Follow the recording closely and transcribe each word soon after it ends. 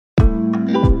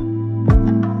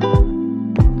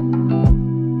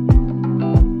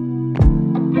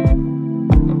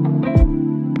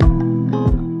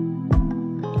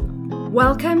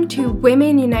Welcome to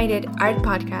Women United Art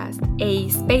Podcast, a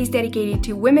space dedicated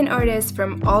to women artists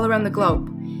from all around the globe.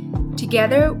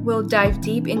 Together, we'll dive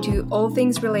deep into all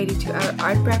things related to our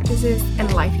art practices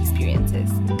and life experiences.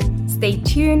 Stay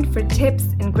tuned for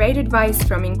tips and great advice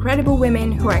from incredible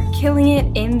women who are killing it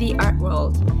in the art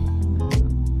world.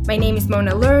 My name is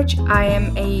Mona Lurch. I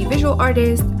am a visual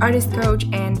artist, artist coach,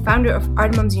 and founder of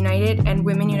Art Moms United and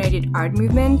Women United Art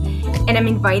Movement, and I'm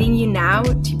inviting you now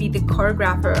to be the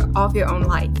choreographer of your own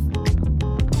life.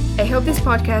 I hope this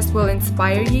podcast will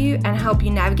inspire you and help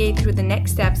you navigate through the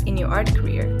next steps in your art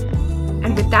career.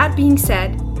 And with that being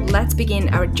said, let's begin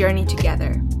our journey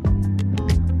together.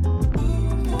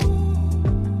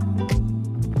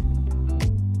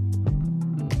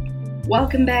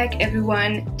 Welcome back,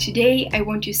 everyone. Today, I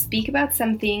want to speak about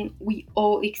something we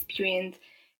all experience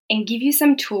and give you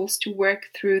some tools to work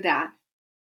through that.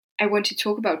 I want to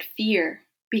talk about fear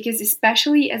because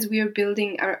especially as we are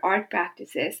building our art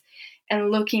practices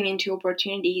and looking into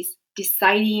opportunities,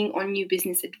 deciding on new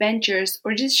business adventures,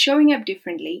 or just showing up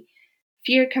differently,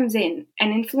 fear comes in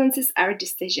and influences our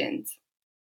decisions.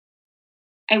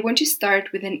 I want to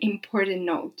start with an important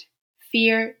note.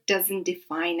 Fear doesn't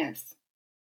define us.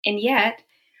 And yet,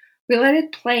 we let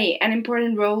it play an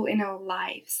important role in our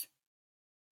lives.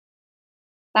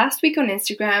 Last week on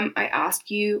Instagram, I asked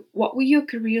you, what would your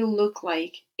career look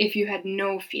like if you had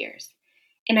no fears?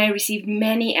 And I received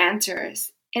many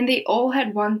answers, and they all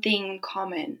had one thing in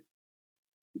common.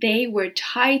 They were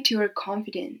tied to our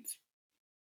confidence,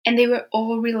 and they were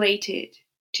all related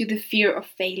to the fear of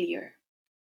failure.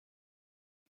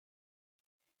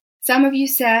 Some of you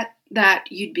said that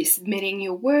you'd be submitting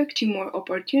your work to more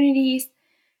opportunities,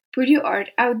 put your art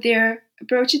out there,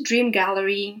 approach a dream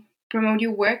gallery, promote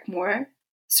your work more,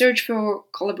 search for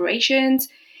collaborations,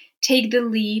 take the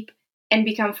leap and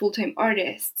become full-time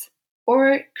artists,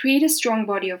 or create a strong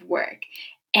body of work.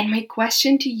 And my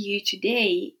question to you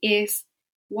today is,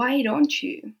 why don't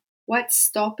you? What's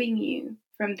stopping you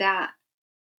from that?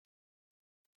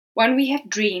 When we have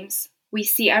dreams, we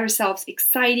see ourselves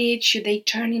excited should they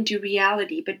turn into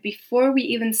reality, but before we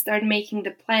even start making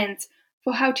the plans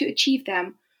for how to achieve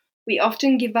them, we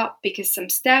often give up because some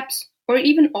steps, or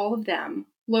even all of them,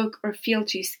 look or feel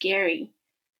too scary.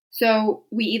 So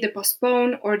we either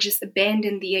postpone or just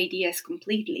abandon the ideas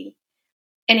completely.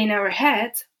 And in our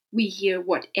heads, we hear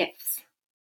what ifs.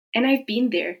 And I've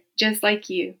been there, just like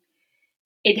you.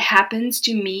 It happens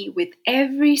to me with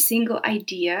every single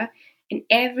idea and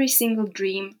every single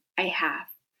dream I have.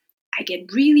 I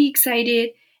get really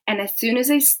excited, and as soon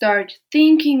as I start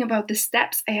thinking about the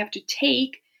steps I have to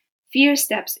take, fear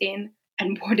steps in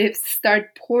and what ifs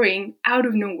start pouring out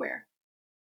of nowhere.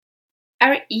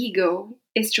 Our ego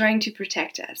is trying to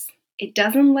protect us. It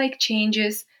doesn't like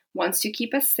changes, wants to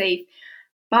keep us safe,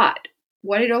 but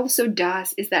what it also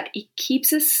does is that it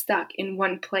keeps us stuck in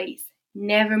one place,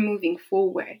 never moving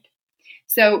forward.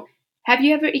 So, have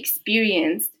you ever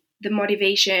experienced the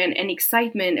motivation and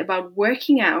excitement about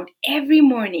working out every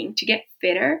morning to get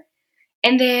fitter?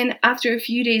 And then after a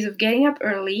few days of getting up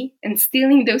early and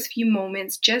stealing those few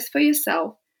moments just for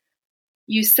yourself,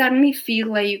 you suddenly feel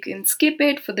like you can skip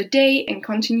it for the day and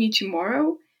continue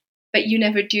tomorrow, but you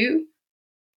never do.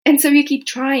 And so you keep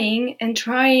trying,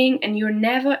 and you're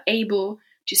never able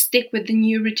to stick with the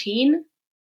new routine.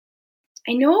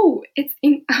 I know, it's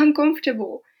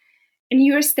uncomfortable. And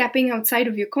you're stepping outside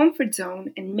of your comfort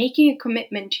zone and making a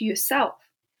commitment to yourself.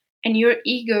 And your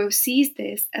ego sees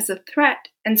this as a threat,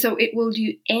 and so it will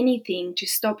do anything to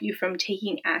stop you from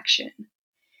taking action.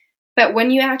 But when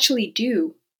you actually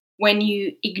do, when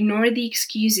you ignore the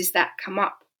excuses that come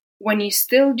up, when you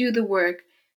still do the work,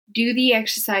 do the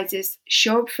exercises,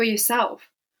 show up for yourself,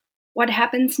 what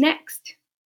happens next?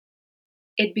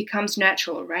 It becomes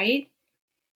natural, right?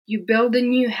 You build a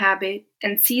new habit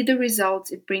and see the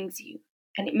results it brings you,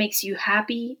 and it makes you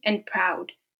happy and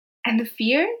proud. And the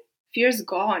fear's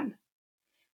gone.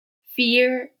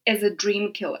 Fear is a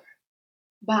dream killer.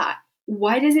 But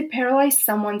why does it paralyze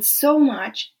someone so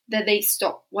much that they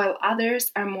stop while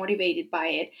others are motivated by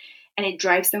it and it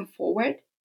drives them forward?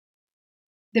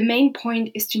 The main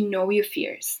point is to know your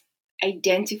fears,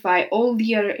 identify all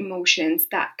the other emotions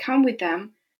that come with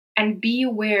them, and be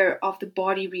aware of the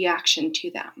body reaction to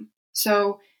them.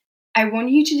 So I want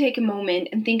you to take a moment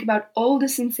and think about all the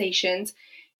sensations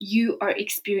you are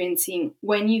experiencing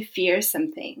when you fear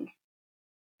something.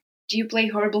 Do you play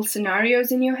horrible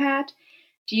scenarios in your head?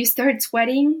 Do you start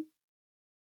sweating?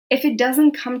 If it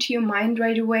doesn't come to your mind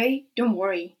right away, don't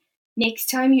worry. Next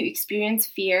time you experience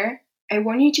fear, I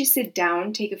want you to sit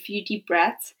down, take a few deep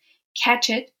breaths, catch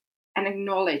it, and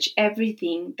acknowledge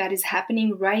everything that is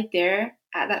happening right there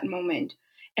at that moment.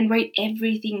 and write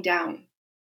everything down.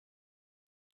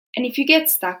 And if you get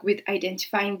stuck with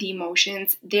identifying the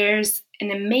emotions, there's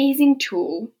an amazing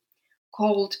tool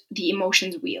called the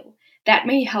emotions wheel that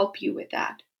may help you with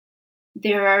that.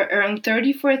 There are around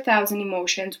 34,000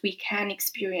 emotions we can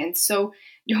experience, so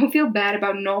don't feel bad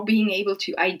about not being able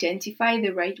to identify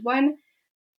the right one.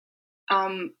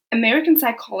 American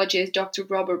psychologist Dr.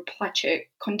 Robert Plutchik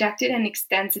conducted an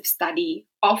extensive study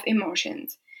of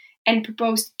emotions and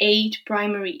proposed 8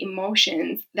 primary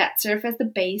emotions that serve as the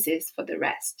basis for the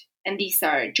rest. And these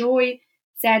are joy,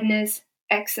 sadness,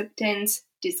 acceptance,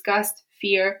 disgust,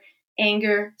 fear,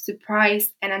 anger,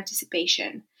 surprise, and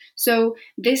anticipation. So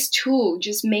this tool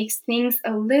just makes things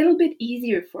a little bit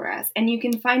easier for us, and you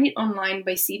can find it online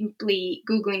by simply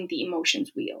Googling the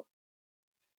emotions wheel.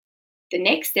 The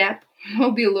next step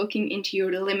will be looking into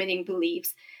your limiting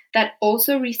beliefs that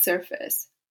also resurface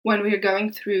when we're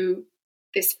going through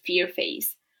this fear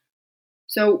phase.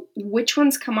 So, which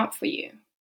ones come up for you?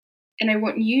 And I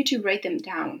want you to write them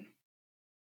down.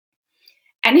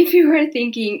 And if you are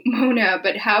thinking, Mona,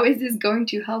 but how is this going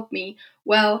to help me?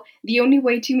 Well, the only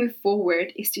way to move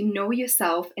forward is to know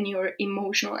yourself and your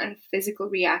emotional and physical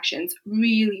reactions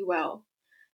really well.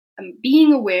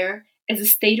 Being aware is a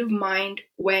state of mind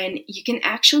when you can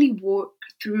actually work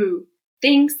through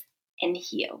things and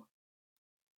heal.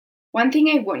 One thing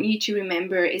I want you to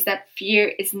remember is that fear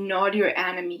is not your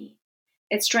enemy.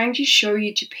 It's trying to show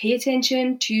you to pay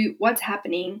attention to what's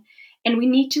happening, and we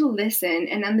need to listen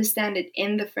and understand it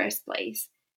in the first place.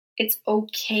 It's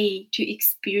okay to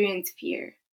experience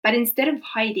fear, but instead of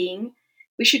hiding,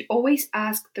 we should always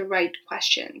ask the right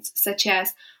questions, such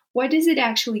as, what does it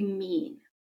actually mean?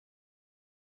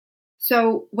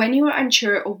 So, when you are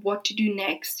unsure of what to do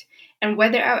next and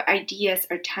whether our ideas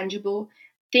are tangible,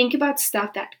 think about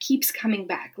stuff that keeps coming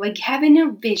back, like having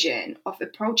a vision of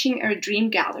approaching our dream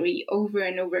gallery over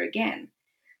and over again.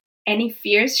 Any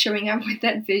fears showing up with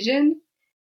that vision?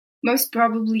 Most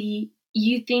probably,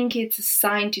 you think it's a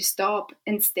sign to stop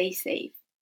and stay safe.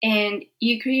 And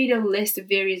you create a list of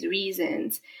various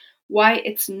reasons why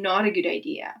it's not a good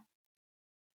idea.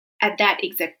 At that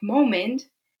exact moment,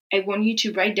 I want you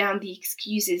to write down the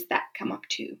excuses that come up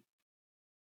too.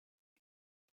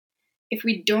 If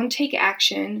we don't take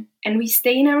action and we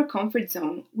stay in our comfort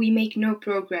zone, we make no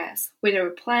progress with our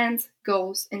plans,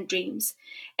 goals, and dreams.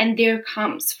 And there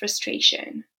comes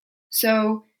frustration.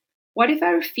 So, what if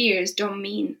our fears don't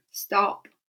mean stop,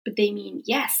 but they mean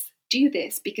yes, do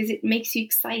this because it makes you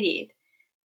excited?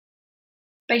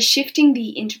 By shifting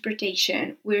the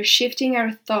interpretation, we're shifting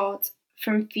our thoughts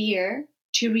from fear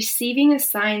to receiving a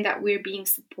sign that we're being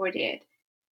supported.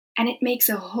 And it makes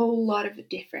a whole lot of a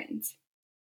difference.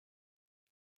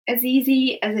 As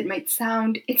easy as it might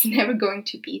sound, it's never going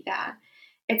to be that.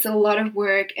 It's a lot of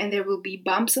work and there will be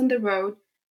bumps on the road,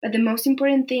 but the most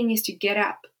important thing is to get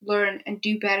up, learn, and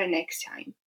do better next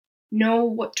time. Know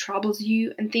what troubles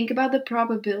you and think about the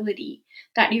probability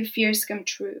that your fears come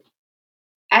true.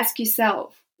 Ask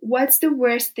yourself, what's the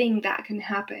worst thing that can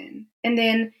happen? And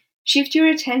then shift your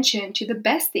attention to the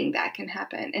best thing that can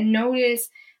happen and notice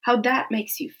how that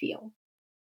makes you feel.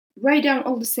 Write down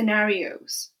all the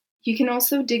scenarios. You can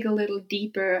also dig a little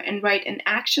deeper and write an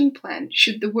action plan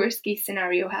should the worst case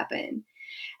scenario happen.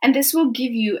 And this will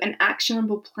give you an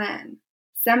actionable plan,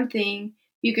 something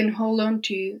you can hold on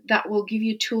to that will give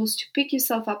you tools to pick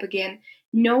yourself up again,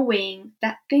 knowing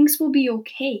that things will be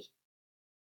okay.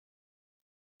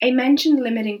 I mentioned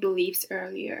limiting beliefs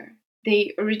earlier.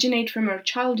 They originate from our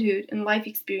childhood and life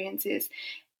experiences,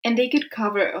 and they could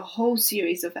cover a whole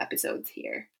series of episodes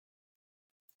here.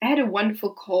 I had a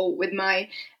wonderful call with my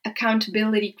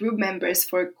accountability group members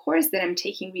for a course that I'm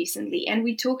taking recently, and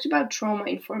we talked about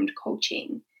trauma-informed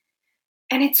coaching.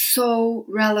 And it's so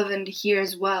relevant here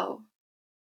as well.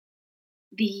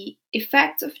 The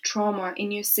effects of trauma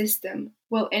in your system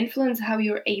will influence how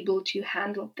you're able to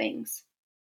handle things.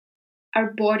 Our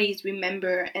bodies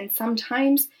remember, and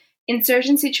sometimes in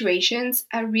certain situations,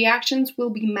 our reactions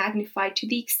will be magnified to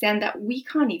the extent that we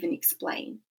can't even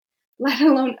explain, let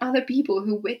alone other people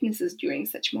who witness us during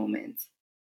such moments.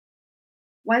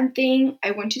 One thing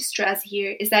I want to stress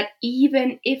here is that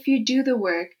even if you do the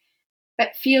work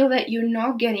but feel that you're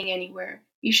not getting anywhere,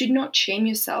 you should not shame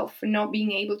yourself for not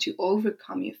being able to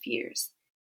overcome your fears.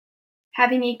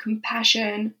 Having a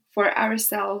compassion for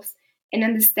ourselves and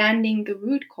understanding the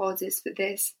root causes for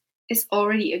this is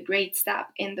already a great step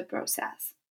in the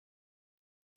process.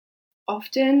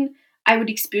 Often, I would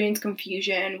experience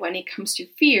confusion when it comes to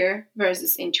fear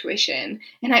versus intuition.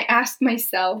 And I asked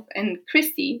myself and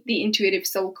Christy, the intuitive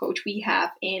soul coach we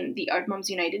have in the Art Moms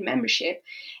United membership,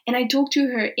 and I talked to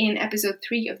her in episode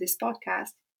 3 of this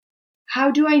podcast, How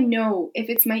do I know if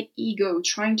it's my ego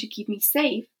trying to keep me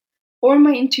safe or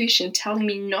my intuition telling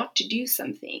me not to do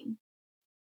something?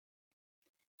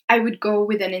 I would go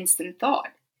with an instant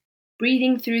thought,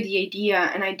 breathing through the idea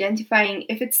and identifying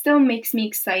if it still makes me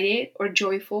excited or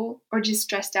joyful or just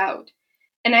stressed out.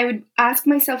 And I would ask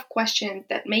myself questions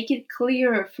that make it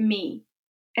clearer for me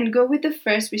and go with the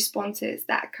first responses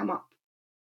that come up.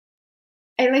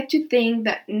 I like to think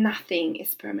that nothing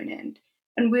is permanent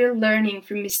and we're learning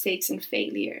from mistakes and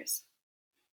failures.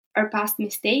 Our past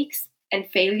mistakes and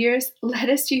failures led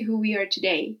us to who we are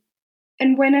today.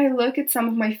 And when I look at some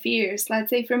of my fears, let's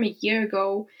say from a year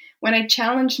ago, when I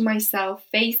challenged myself,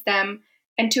 faced them,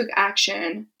 and took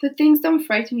action, the things don't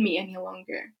frighten me any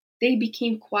longer. They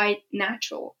became quite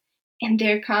natural. And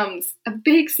there comes a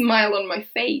big smile on my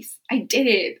face. I did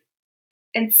it.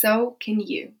 And so can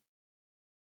you.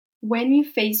 When you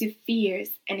face your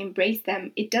fears and embrace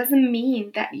them, it doesn't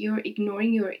mean that you're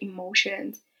ignoring your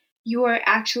emotions. You are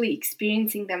actually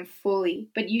experiencing them fully,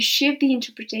 but you shift the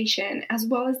interpretation as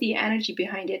well as the energy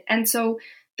behind it, and so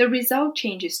the result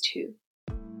changes too.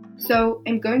 So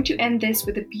I'm going to end this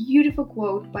with a beautiful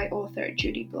quote by author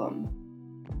Judy Blume.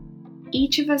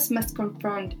 Each of us must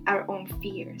confront our own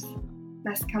fears,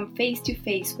 must come face to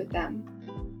face with them.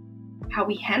 How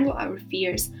we handle our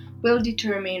fears will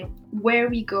determine where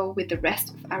we go with the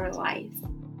rest of our lives.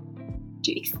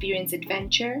 To experience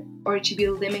adventure or to be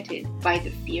limited by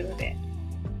the fear of it.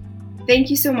 Thank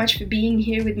you so much for being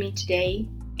here with me today.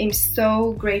 I'm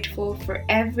so grateful for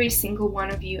every single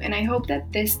one of you, and I hope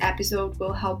that this episode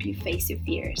will help you face your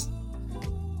fears.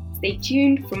 Stay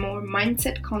tuned for more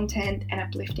mindset content and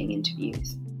uplifting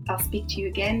interviews. I'll speak to you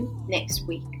again next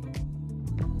week.